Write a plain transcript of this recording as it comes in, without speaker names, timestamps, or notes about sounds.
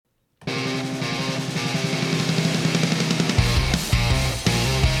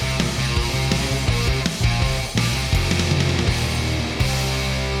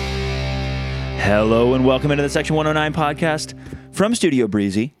Hello and welcome into the Section 109 podcast from Studio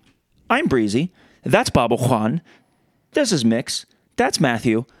Breezy. I'm Breezy. That's Bob Juan. This is Mix. That's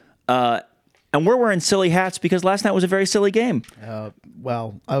Matthew. And we're wearing silly hats because last night was a very silly game.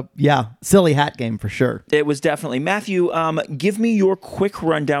 Yeah, silly hat game for sure. It was definitely. Matthew, give me your quick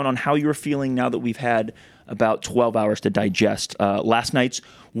rundown on how you're feeling now that we've had about 12 hours to digest last night's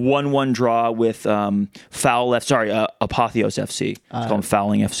 1-1 draw with Apotheos FC. Let's call them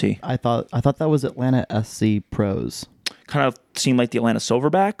Fouling FC. I thought that was Atlanta SC Pros. Kind of seemed like the Atlanta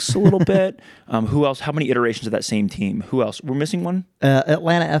Silverbacks a little bit. Who else? How many iterations of that same team? Who else? We're missing one?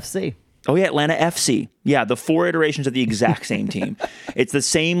 Atlanta FC. Oh, yeah, Atlanta FC. Yeah, the 4 iterations of the exact same team. It's the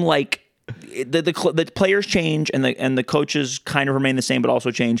same, like, the players change and the coaches kind of remain the same but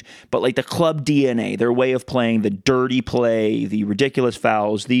also change. But, like, the club DNA, their way of playing, the dirty play, the ridiculous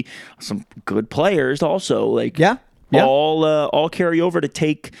fouls, some good players also, like... Yeah. All carry over to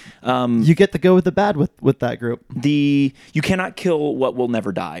take... you get to go with the bad with that group. You cannot kill what will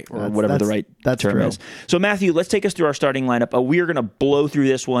never die, or whatever the right term is. So, Matthew, let's take us through our starting lineup. We are going to blow through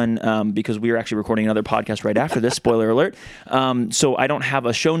this one because we are actually recording another podcast right after this. Spoiler alert. So I don't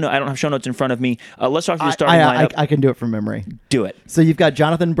have show notes in front of me. Let's talk through the starting lineup. I can do it from memory. Do it. So you've got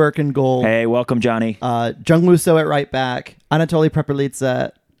Jonathan Burke in goal. Hey, welcome, Johnny. Jung Musso at right back. Anatoly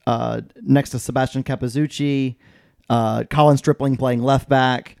Prepelica next to Sebastian Capizzucci. Colin Stripling playing left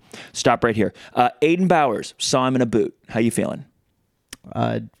back. Stop right here. Aiden Bowers, saw him in a boot. How you feeling?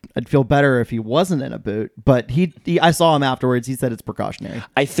 I'd feel better if he wasn't in a boot, but I saw him afterwards. He said it's precautionary.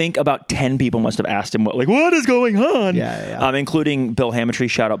 I think about 10 people must have asked him, what is going on? Yeah. Including Bill Hammetry.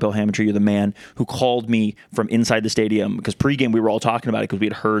 Shout out Bill Hammetry. You're the man who called me from inside the stadium because pregame we were all talking about it because we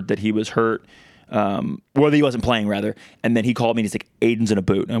had heard that he was hurt, that he wasn't playing rather. And then he called me and he's like, Aiden's in a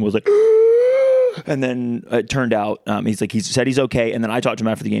boot. And I was like, and then it turned out he said he's okay. And then I talked to him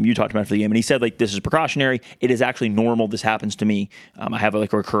after the game. You talked to him after the game, and he said this is precautionary. It is actually normal. This happens to me. I have a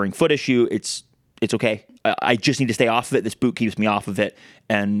recurring foot issue. It's okay. I just need to stay off of it. This boot keeps me off of it,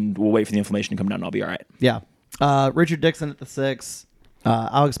 and we'll wait for the inflammation to come down. And I'll be all right. Yeah. Richard Dixon at the 6,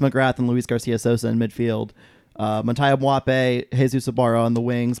 Alex McGrath and Luis Garcia Sosa in midfield. Montayo Mwape, Jesus Ibarra on the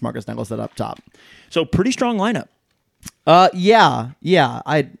wings, Marcus Nicholas up top. So pretty strong lineup. Yeah.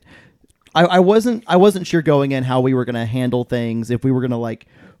 I wasn't sure going in how we were going to handle things, if we were going to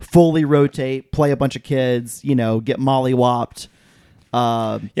fully rotate, play a bunch of kids, get mollywopped.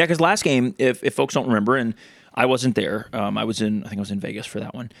 Yeah, because last game, if folks don't remember, and I wasn't there, I think I was in Vegas for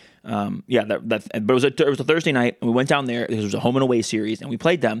that one. But it was a Thursday night, and we went down there. It was a home and away series, and we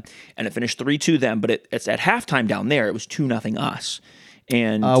played them, and it finished 3-2 them. But it's at halftime down there. It was 2-0 us.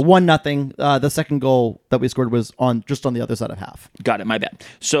 And 1-0. The second goal that we scored was just on the other side of half. Got it. My bad.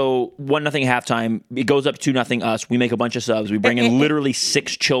 So 1-0 halftime. It goes up 2-0 us. We make a bunch of subs. We bring in literally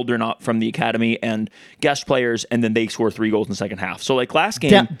 6 children up from the academy and guest players, and then they score 3 goals in the second half. So last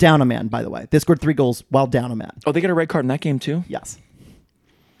game, down a man. By the way, they scored 3 goals while down a man. Oh, they got a red card in that game too. Yes.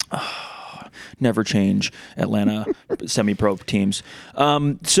 Never change Atlanta semi-pro teams.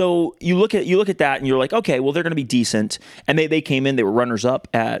 So you look at that and you're like, okay, well they're going to be decent. And they came in, they were runners up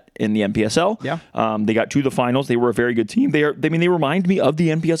in the NPSL. Yeah. They got to the finals. They were a very good team. They remind me of the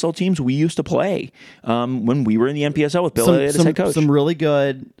NPSL teams we used to play when we were in the NPSL with Bill Elliott as head coach. Some really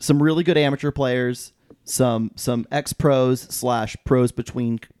good amateur players. Some ex-pros / pros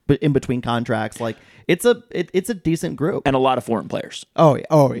in between contracts. It's a decent group and a lot of foreign players. Oh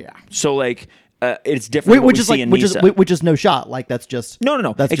yeah. So it's different. Which is no shot. That's just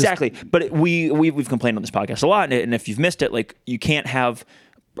no. That's exactly. But we've complained on this podcast a lot, and if you've missed it, you can't have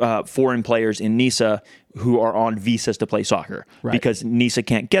foreign players in NISA who are on visas to play soccer because NISA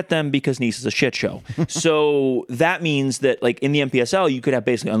can't get them because NISA's a shit show. So that means that in the NPSL you could have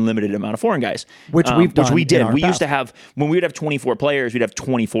basically unlimited amount of foreign guys, which we did. We used to have, when we would have 24 players, we'd have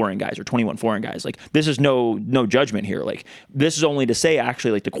 20 foreign guys or 21 foreign guys. This is no judgment here. This is only to say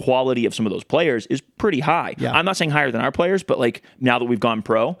actually the quality of some of those players is pretty high. Yeah. I'm not saying higher than our players, but now that we've gone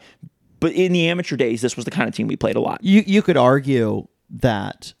pro, but in the amateur days, this was the kind of team we played a lot. You could argue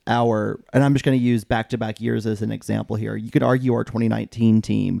that and I'm just going to use back-to-back years as an example here. You could argue our 2019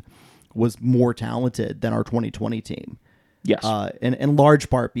 team was more talented than our 2020 team. Yes. In large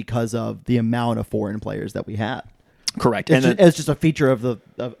part because of the amount of foreign players that we had. Correct. It's just a feature of the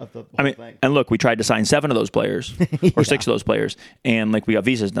whole thing. And look, we tried to sign 7 of those players or 6 of those players, and we got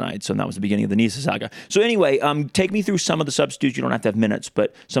visas denied. So that was the beginning of the Nisa saga. So anyway, take me through some of the substitutes. You don't have to have minutes,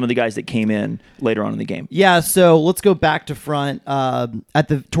 but some of the guys that came in later on in the game. Yeah. So let's go back to front.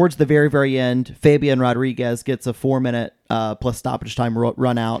 Towards the very, very end, Fabian Rodriguez gets a 4-minute plus stoppage time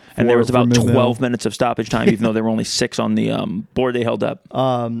run out. And there was about 12 minutes of stoppage time, even though there were only 6 on the board they held up.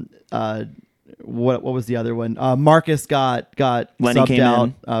 what was the other one? Marcus got Lenny subbed came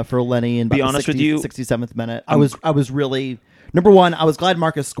out for Lenny in about Be honest with you, 67th minute. I was really, number one, I was glad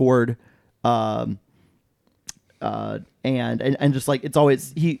Marcus scored. And just like, it's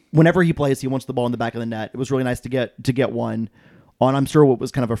always, whenever he plays, he wants the ball in the back of the net. It was really nice to get one on, I'm sure, what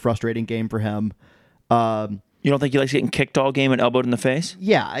was kind of a frustrating game for him. You don't think he likes getting kicked all game and elbowed in the face?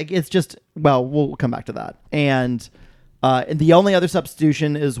 Yeah, it's just, well, we'll come back to that. And the only other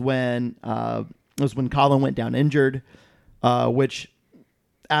substitution is when Colin went down injured, which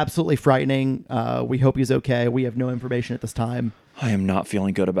absolutely frightening. We hope he's okay. We have no information at this time. I am not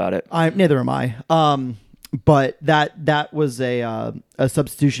feeling good about it. Neither am I. But that was a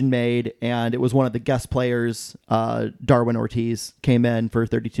substitution made, and it was one of the guest players, Darwin Ortiz, came in for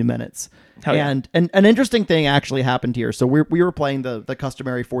 32 minutes. And an interesting thing actually happened here. So we were playing the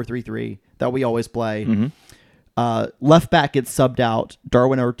customary 4-3-3 that we always play. Mm-hmm. Left back gets subbed out.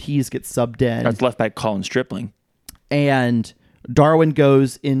 Darwin Ortiz gets subbed in. That's left back Colin Stripling. And Darwin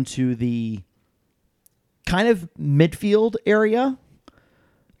goes into the kind of midfield area.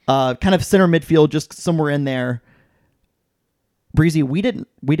 Kind of center midfield, just somewhere in there. Breezy, we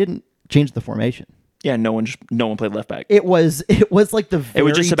didn't change the formation. Yeah, no one played left back. It was like the very it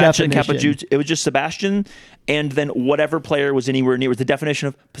was just Sebastian definition. Capajut. It was just Sebastian, and then whatever player was anywhere near. It was the definition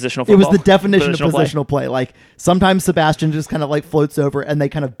of positional football. It was the definition of positional play. Like sometimes Sebastian just kind of like floats over, and they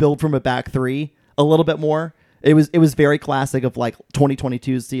kind of build from a back three a little bit more. It was very classic of like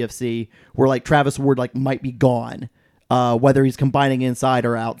 2022's CFC, where like Travis Ward like might be gone. Whether he's combining inside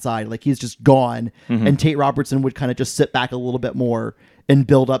or outside, like he's just gone. Mm-hmm. And Tate Robertson would kind of just sit back a little bit more and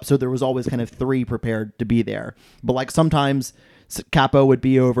build up. So there was always kind of three prepared to be there. But like sometimes Capo would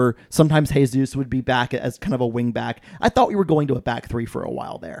be over. Sometimes Jesus would be back as kind of a wing back. I thought we were going to a back three for a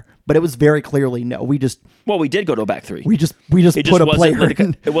while there, but it was very clearly no. We did go to a back three. We just put a player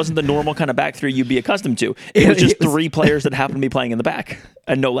in. It wasn't the normal kind of back three you'd be accustomed to. It was just three players that happened to be playing in the back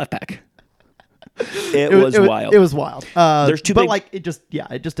and no left back. It was wild. It was wild. There's two, but big, like it just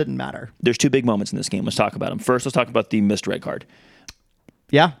didn't matter. There's two big moments in this game. Let's talk about them. First, let's talk about the missed red card.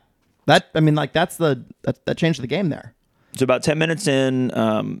 Yeah, that changed the game there. So about 10 minutes in,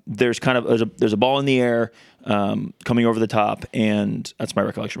 there's a ball in the air coming over the top, and that's my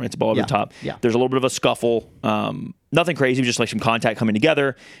recollection, right? It's a ball over the top. Yeah. There's a little bit of a scuffle. Nothing crazy, just like some contact coming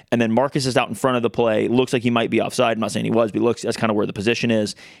together. And then Marcus is out in front of the play. Looks like he might be offside. I'm not saying he was, but that's kind of where the position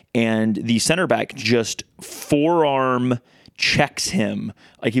is. And the center back just forearm checks him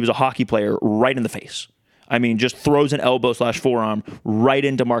like he was a hockey player right in the face. I mean, just throws an elbow/forearm right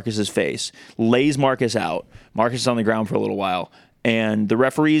into Marcus's face, lays Marcus out. Marcus is on the ground for a little while, and the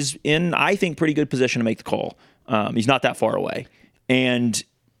referee's in, I think, pretty good position to make the call. He's not that far away,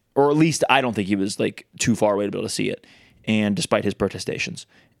 or at least I don't think he was like too far away to be able to see it. And despite his protestations,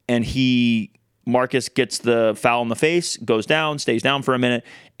 and Marcus gets the foul in the face, goes down, stays down for a minute,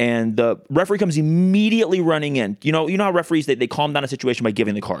 and the referee comes immediately running in. You know how referees, they calm down a situation by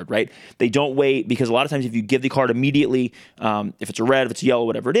giving the card, right? They don't wait, because a lot of times if you give the card immediately, if it's a red, if it's yellow,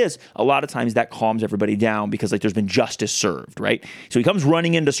 whatever it is, a lot of times that calms everybody down because like there's been justice served, right? So he comes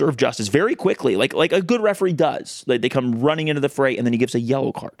running in to serve justice very quickly, like a good referee does. Like they come running into the fray, and then he gives a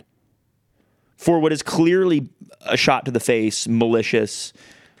yellow card for what is clearly a shot to the face, malicious,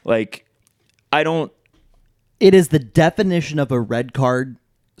 like... It is the definition of a red card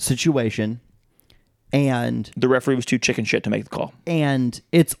situation, and the referee was too chicken shit to make the call. And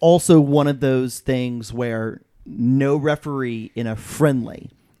it's also one of those things where no referee in a friendly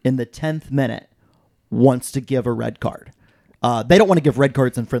in the 10th minute wants to give a red card. They don't want to give red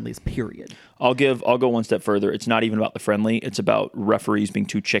cards in friendlies, period. I'll go one step further. It's not even about the friendly. It's about referees being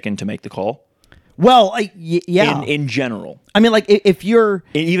too chicken to make the call. Well, yeah. In general. I mean, like, if you're...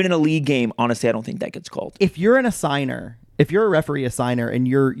 Even in a league game, honestly, I don't think that gets called. If you're an assigner, if you're a referee assigner, and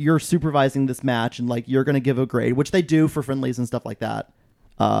you're supervising this match, and, like, you're going to give a grade, which they do for friendlies and stuff like that,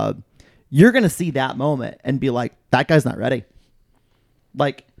 you're going to see that moment and be like, that guy's not ready.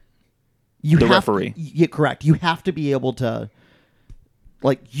 Like, referee. Yeah, correct. You have to be able to...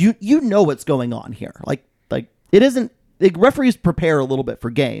 Like, you know what's going on here. Like it isn't... Like, referees prepare a little bit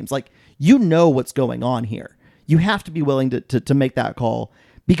for games. Like, you know what's going on here. You have to be willing to make that call,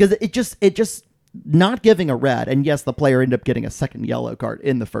 because it just not giving a red, and yes, the player ended up getting a second yellow card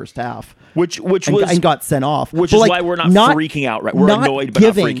in the first half, which got sent off. Which is like, why we're not freaking out, right? We're annoyed but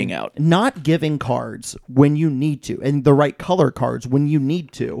not freaking out. Not giving cards when you need to, and the right color cards when you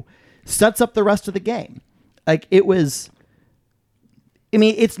need to, sets up the rest of the game. Like, it was... I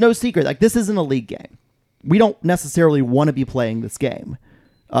mean, it's no secret. Like, this isn't a league game. We don't necessarily want to be playing this game.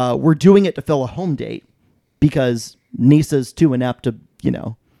 We're doing it to fill a home date because Nisa's too inept to,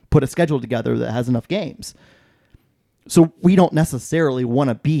 put a schedule together that has enough games. So we don't necessarily want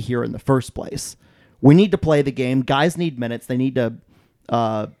to be here in the first place. We need to play the game. Guys need minutes. They need to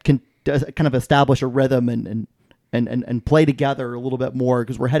kind of establish a rhythm and play together a little bit more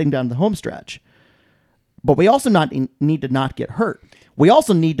because we're heading down the home stretch. But we also need to not get hurt. We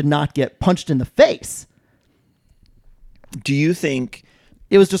also need to not get punched in the face. Do you think...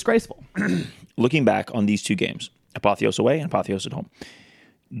 It was disgraceful. Looking back on these two games, Apotheos away and Apotheos at home,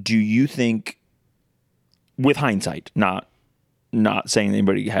 do you think, with hindsight, not saying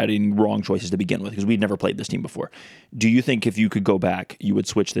anybody had any wrong choices to begin with, because we'd never played this team before, do you think if you could go back, you would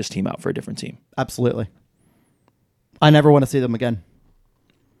switch this team out for a different team? Absolutely. I never want to see them again.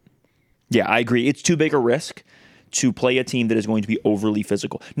 Yeah, I agree. It's too big a risk to play a team that is going to be overly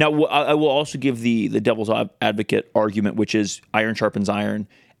physical. Now, I will also give the devil's advocate argument, which is iron sharpens iron,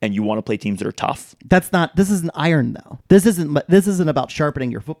 and you want to play teams that are tough. This isn't iron, though. This isn't about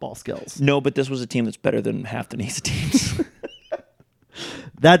sharpening your football skills. No, but this was a team that's better than half the NISA teams.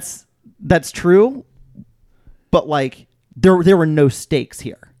 That's true, but like there were no stakes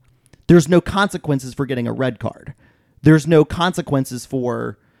here. There's no consequences for getting a red card. There's no consequences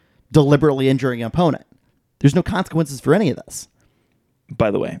for deliberately injuring an opponent. There's no consequences for any of this. By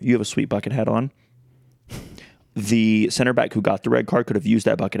the way, you have a sweet bucket hat on. The center back who got the red card could have used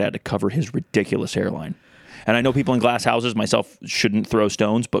that bucket hat to cover his ridiculous hairline. And I know people in glass houses, myself, shouldn't throw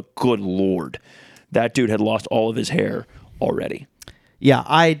stones, but good Lord, that dude had lost all of his hair already. Yeah,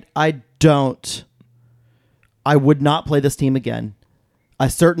 I would not play this team again. I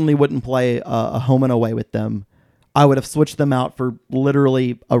certainly wouldn't play a home and away with them. I would have switched them out for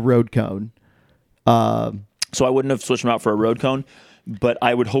literally a road cone. So I wouldn't have switched them out for a road cone, but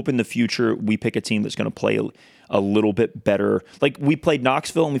I would hope in the future we pick a team that's going to play a little bit better. Like we played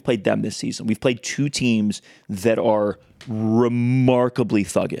Knoxville and we played them this season. We've played two teams that are remarkably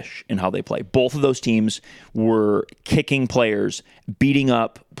thuggish in how they play. Both of those teams were kicking players, beating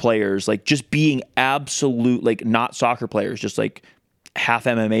up players, like just being absolute, like not soccer players, just like half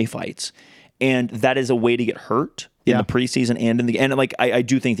MMA fights. And that is a way to get hurt in the preseason and in the end. Like I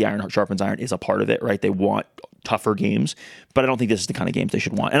do think the iron sharpens iron is a part of it, right? They want tougher games, but I don't think this is the kind of games they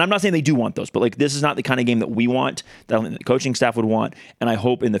should want. And I'm not saying they do want those, but like this is not the kind of game that we want, that I don't think the coaching staff would want. And I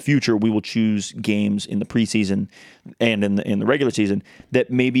hope in the future we will choose games in the preseason and in the regular season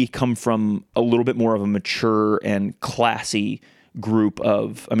that maybe come from a little bit more of a mature and classy group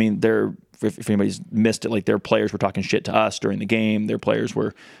of, I mean, if anybody's missed it, like their players were talking shit to us during the game. Their players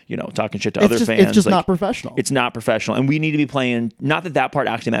were, talking shit to other fans. It's just not professional. It's not professional. And we need to be playing, not that part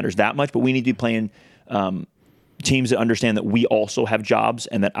actually matters that much, but we need to be playing teams that understand that we also have jobs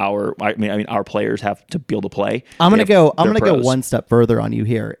and that our players have to be able to play. I'm going to go one step further on you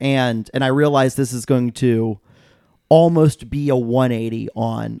here. And I realize this is going to almost be a 180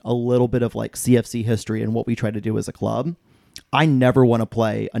 on a little bit of like CFC history and what we try to do as a club. I never want to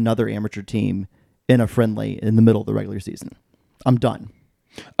play another amateur team in a friendly in the middle of the regular season. I'm done.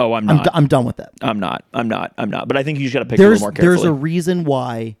 Oh, I'm not. I'm done with that. I'm not. But I think you just got to pick a little more carefully. There's a reason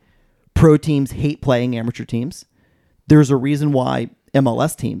why pro teams hate playing amateur teams. There's a reason why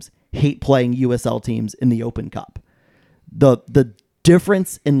MLS teams hate playing USL teams in the Open Cup. The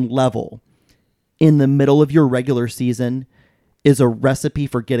difference in level in the middle of your regular season is a recipe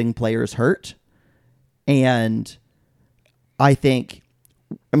for getting players hurt. And I think,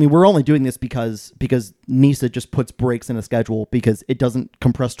 we're only doing this because NISA just puts breaks in a schedule because it doesn't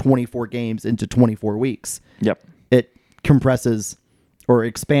compress 24 games into 24 weeks. Yep. It compresses or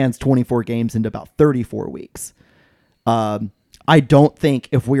expands 24 games into about 34 weeks. I don't think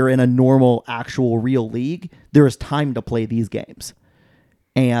if we're in a normal, actual, real league, there is time to play these games.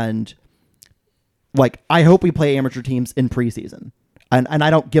 And like, I hope we play amateur teams in preseason. And I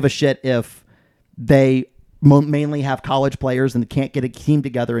don't give a shit if they mainly have college players and can't get a team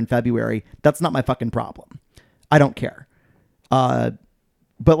together in February. That's not my fucking problem. I don't care. But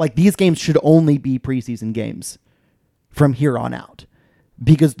like, these games should only be preseason games from here on out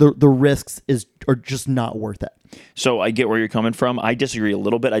because the risks are just not worth it. So I get where you're coming from. I disagree a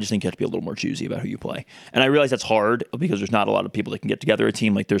little bit. I just think you have to be a little more choosy about who you play. And I realize that's hard because there's not a lot of people that can get together a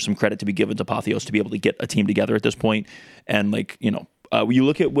team. Like, there's some credit to be given to Apotheos to be able to get a team together at this point. And like, you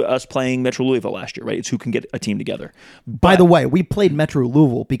look at us playing Metro Louisville last year, right? It's who can get a team together. By the way, we played Metro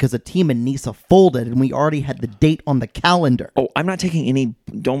Louisville because a team in NISA folded and we already had the date on the calendar. Oh, I'm not taking any...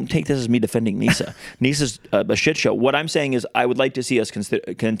 Don't take this as me defending NISA. NISA's a shit show. What I'm saying is I would like to see us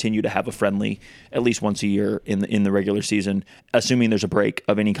continue to have a friendly at least once a year in the regular season, assuming there's a break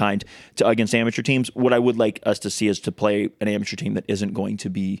of any kind against amateur teams. What I would like us to see is to play an amateur team that isn't going to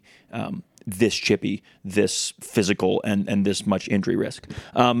be this chippy, this physical, and this much injury risk.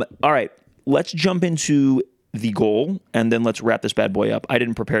 All right, let's jump into the goal, and then let's wrap this bad boy up. I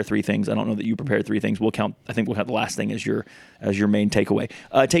didn't prepare 3 things. I don't know that you prepared 3 things. I think we'll count the last thing as your main takeaway.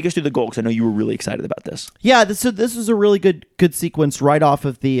 Take us through the goal, because I know you were really excited about this. Yeah, this was a really good sequence right off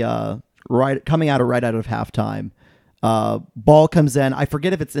of the coming out of halftime. Ball comes in. I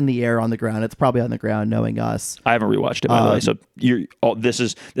forget if it's in the air or on the ground. It's probably on the ground, knowing us. I haven't rewatched it, by the way. So this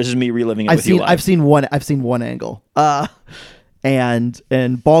is me reliving it with you live. I've seen one angle.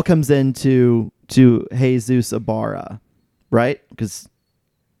 And ball comes into Jesus Ibarra, right? Because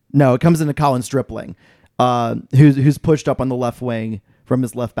no, it comes into Colin Stripling, who's pushed up on the left wing from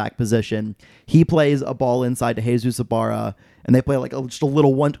his left back position. He plays a ball inside to Jesus Ibarra, and they play like just a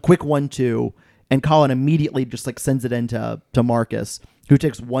little quick 1-2, and Colin immediately just like sends it into Marcus, who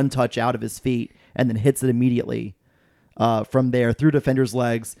takes one touch out of his feet and then hits it immediately from there through defender's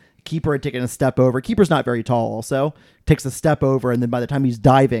legs. Keeper had taken a step over. Keeper's not very tall also. Takes a step over, and then by the time he's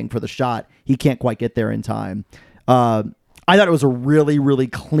diving for the shot, he can't quite get there in time. I thought it was a really, really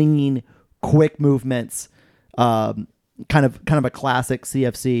clean, quick movements, kind of a classic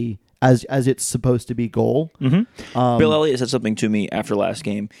CFC as it's supposed to be goal. Mm-hmm. Bill Elliott said something to me after last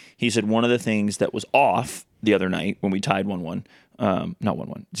game. He said one of the things that was off the other night when we tied 1-1, not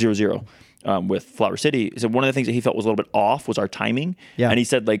 1-1, 0-0, with Flower City. He said one of the things that he felt was a little bit off was our timing. Yeah. And he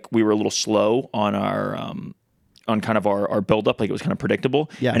said like we were a little slow on our on kind of our build-up, like it was kind of predictable.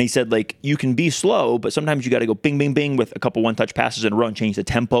 Yeah. And he said like you can be slow, but sometimes you got to go bing, bing, bing with a couple one-touch passes in a row and change the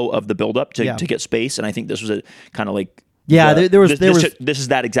tempo of the build-up to get space. And I think this was a kind of like this is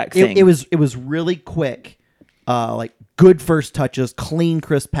that exact thing. It was really quick, like good first touches, clean,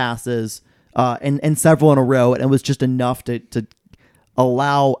 crisp passes, and several in a row, and it was just enough to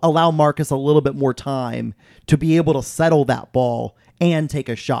allow Marcus a little bit more time to be able to settle that ball and take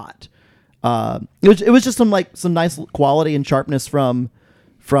a shot. It was just some nice quality and sharpness from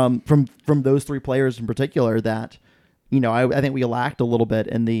those 3 players in particular that, I think we lacked a little bit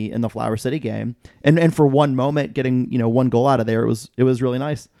in the Flower City game, and for one moment getting one goal out of there, it was really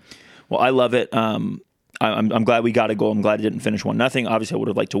nice. Well, I love it. I'm glad we got a goal. I'm glad it didn't finish 1-0. Obviously, I would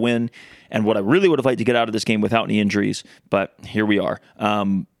have liked to win, and what I really would have liked to get out of this game without any injuries. But here we are.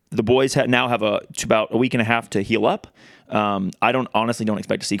 The boys now have about a week and a half to heal up. I honestly don't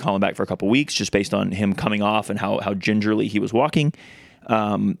expect to see Colin back for a couple weeks, just based on him coming off and how gingerly he was walking.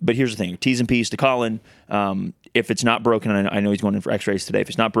 But here's the thing: T's and P's to Colin. If it's not broken, and I know he's going in for X-rays today. If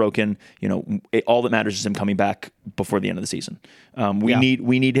it's not broken, all that matters is him coming back before the end of the season. We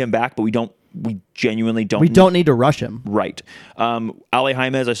need him back, but we genuinely don't. We don't need to rush him. Right. Ale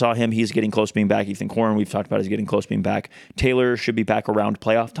Jaimez, I saw him. He's getting close to being back. Ethan Corrin, we've talked about, is getting close to being back. Taylor should be back around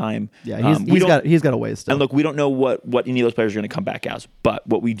playoff time. Yeah, he's got a ways still. And look, we don't know what any of those players are going to come back as. But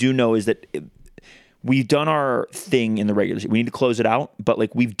what we do know is that we've done our thing in the regular season. We need to close it out,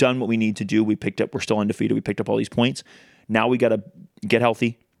 but we've done what we need to do. We're still undefeated. We picked up all these points. Now we got to get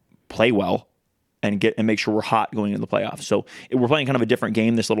healthy, play well, and make sure we're hot going into the playoffs. So we're playing kind of a different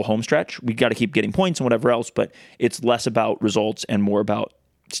game this little home stretch. We got to keep getting points and whatever else, but it's less about results and more about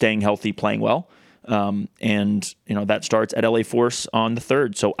staying healthy, playing well. And that starts at LA Force on the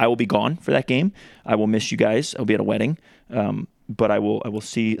 3rd. So I will be gone for that game. I will miss you guys. I'll be at a wedding. But I will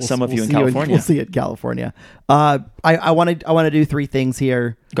see some of you in California. We'll see you in California. I want to do 3 things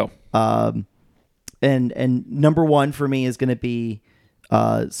here. Go. And number 1 for me is going to be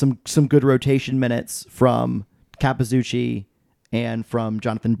some good rotation minutes from Capizzucci and from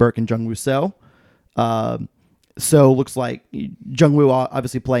Jonathan Burke and Jung Woo So. So looks like Jung Woo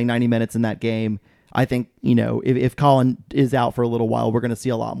obviously playing 90 minutes in that game. I think, if Colin is out for a little while, we're going to see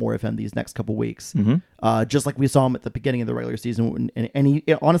a lot more of him these next couple weeks. Mm-hmm. Just like we saw him at the beginning of the regular season. And he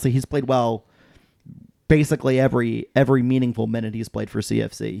honestly, he's played well basically every meaningful minute he's played for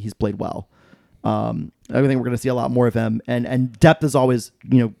CFC. He's played well. I think we're going to see a lot more of him. And depth is always,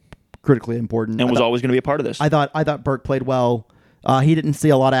 critically important. And was always going to be a part of this. I thought Burke played well. He didn't see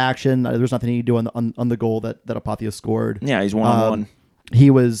a lot of action. There was nothing he could do on the goal that Apotheos scored. Yeah, he's 1-on-1. He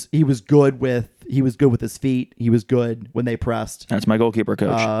was good with his feet. He was good when they pressed. That's my goalkeeper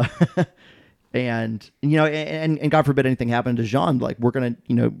coach. And God forbid anything happened to Jean. Like we're gonna,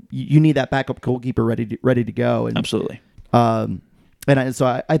 you need that backup goalkeeper ready to go. And absolutely.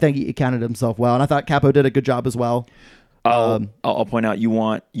 So I think he counted himself well, and I thought Capo did a good job as well. I'll point out you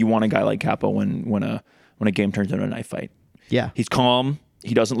want a guy like Capo when a game turns into a knife fight. Yeah, he's calm.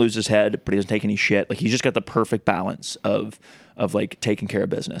 He doesn't lose his head, but he doesn't take any shit. Like he's just got the perfect balance of like taking care of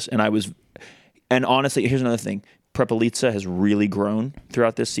business. And honestly, here's another thing. Prepelica has really grown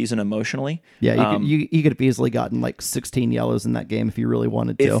throughout this season emotionally. Yeah, you could have easily gotten like 16 yellows in that game if you really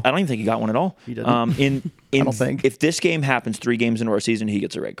wanted to. I don't even think he got one at all. He didn't. I don't think. If this game happens 3 games into our season, he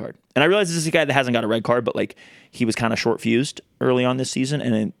gets a red card. And I realize this is a guy that hasn't got a red card, but like he was kind of short fused early on this season.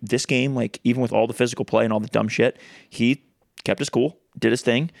 And in this game, like even with all the physical play and all the dumb shit, he kept his cool, did his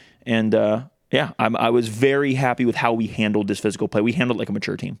thing, and I was very happy with how we handled this physical play. We handled it like a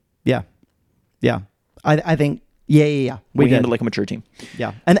mature team. Yeah. I think. Yeah. We handled like a mature team.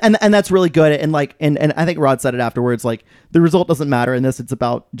 Yeah. And that's really good. And like, and I think Rod said it afterwards, like the result doesn't matter in this. It's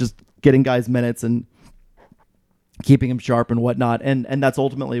about just getting guys minutes and keeping them sharp and whatnot. And that's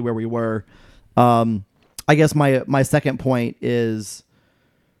ultimately where we were. I guess my second point is,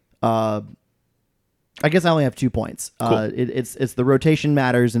 I guess I only have 2 points. Cool. It's the rotation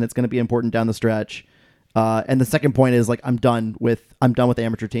matters and it's going to be important down the stretch. And the second point is like, I'm done with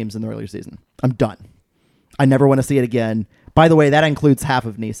amateur teams in the early season. I'm done. I never want to see it again. By the way, that includes half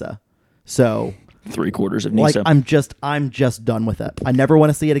of NISA. So 3/4 of NISA. Like I'm just done with it. I never want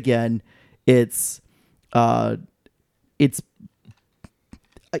to see it again. It's if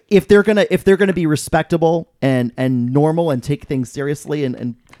they're gonna be respectable and normal and take things seriously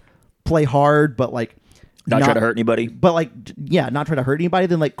and play hard, but like not try to hurt anybody. But like not try to hurt anybody.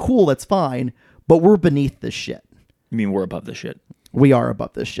 Then like cool, that's fine. But we're beneath this shit. You mean we're above this shit? We are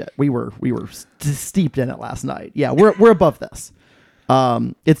above this shit. We were steeped in it last night. Yeah, we're above this.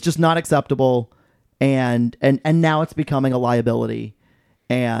 It's just not acceptable, and now it's becoming a liability,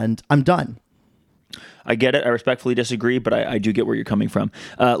 and I'm done. I get it. I respectfully disagree, but I do get where you're coming from.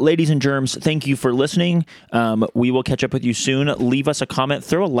 Ladies and germs, thank you for listening. We will catch up with you soon. Leave us a comment.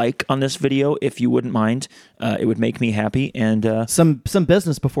 Throw a like on this video if you wouldn't mind. It would make me happy. And some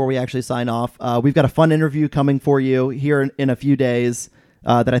business before we actually sign off. We've got a fun interview coming for you here in a few days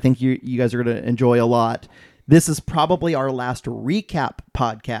that I think you guys are going to enjoy a lot. This is probably our last recap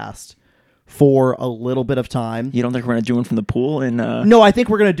podcast for a little bit of time. You don't think we're going to do one from the pool? No, I think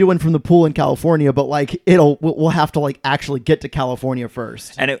we're going to do one from the pool in California, but like we'll have to like actually get to California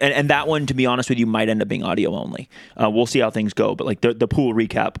first. And that one, to be honest with you, might end up being audio only. We'll see how things go. But like the pool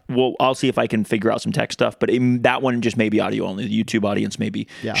recap, I'll see if I can figure out some tech stuff. But that one just may be audio only. The YouTube audience may be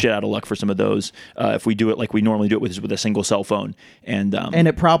shit out of luck for some of those. If we do it like we normally do it with a single cell phone, and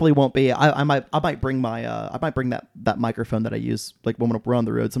it probably won't be. I might bring that microphone that I use like when we're on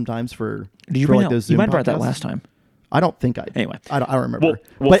the road sometimes for. You might have brought that last time. I don't think I. Anyway, I don't remember.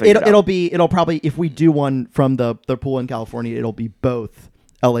 But it'll probably, if we do one from the pool in California, it'll be both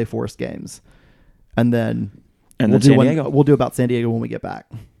LA Force games, and then we'll do San Diego. We'll do about San Diego when we get back.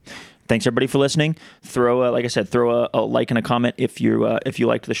 Thanks everybody for listening. Throw a like and a comment if you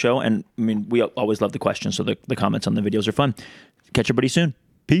liked the show. And I mean, we always love the questions, so the comments on the videos are fun. Catch everybody soon.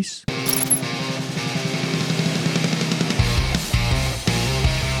 Peace.